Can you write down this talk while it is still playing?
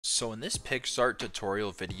So in this PicsArt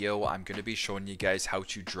tutorial video, I'm going to be showing you guys how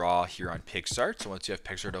to draw here on PicsArt. So once you have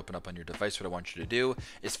PicsArt open up on your device, what I want you to do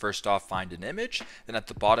is first off find an image. Then at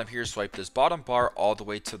the bottom here, swipe this bottom bar all the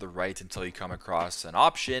way to the right until you come across an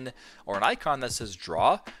option or an icon that says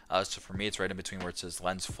draw. So for me, it's right in between where it says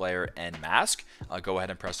lens flare and mask. Go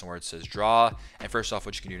ahead and press on where it says draw. And first off,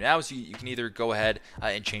 what you can do now is you can either go ahead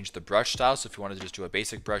and change the brush style. So if you want to just do a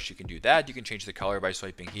basic brush, you can do that. You can change the color by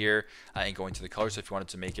swiping here and going to the color. So if you wanted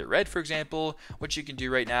to make it red, for example, what you can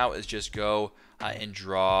do right now is just go and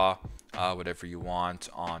draw whatever you want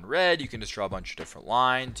on red. You can just draw a bunch of different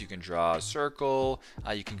lines. You can draw a circle.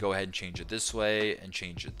 You can go ahead and change it this way and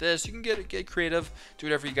change it this. You can get creative, do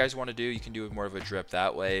whatever you guys want to do. You can do more of a drip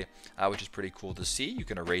that way, which is pretty cool to see. You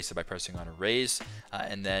can erase it by pressing on erase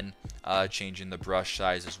and then changing the brush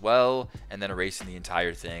size as well, and then erasing the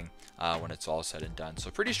entire thing when it's all said and done. So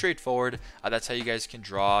pretty straightforward. That's how you guys can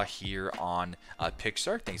draw here on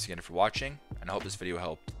PicsArt. Thanks again for watching, and I hope this video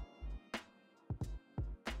helped.